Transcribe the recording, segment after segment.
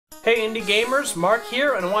Hey indie gamers, Mark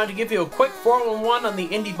here, and I wanted to give you a quick 411 on the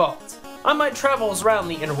Indie Vault. On my travels around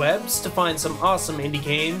the interwebs to find some awesome indie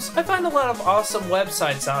games, I find a lot of awesome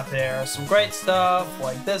websites out there, some great stuff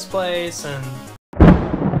like this place and...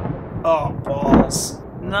 oh, balls.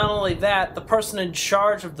 Not only that, the person in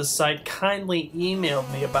charge of the site kindly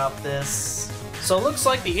emailed me about this. So it looks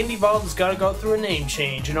like the Indie Vault has got to go through a name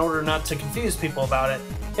change in order not to confuse people about it.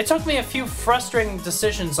 It took me a few frustrating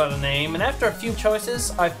decisions on a name, and after a few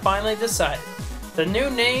choices, I finally decided. The new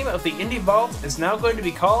name of the Indie Vault is now going to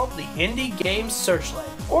be called the Indie Games Searchlight,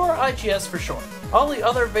 or IGS for short. All the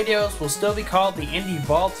other videos will still be called the Indie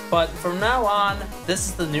Vault, but from now on, this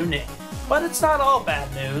is the new name. But it's not all bad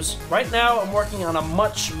news. Right now, I'm working on a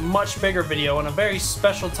much bigger video on a very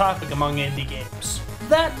special topic among indie games.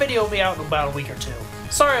 That video will be out in about a week or two.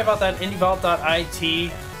 Sorry about that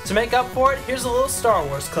Indievault.it. To make up for it, here's a little Star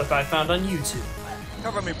Wars clip I found on YouTube.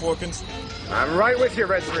 Cover me, Porkins. I'm right with you,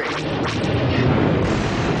 Red 3. Got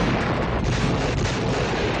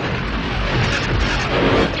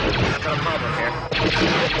a problem here.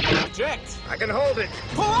 Eject! I can hold it.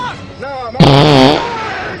 Pull up! No, I'm on.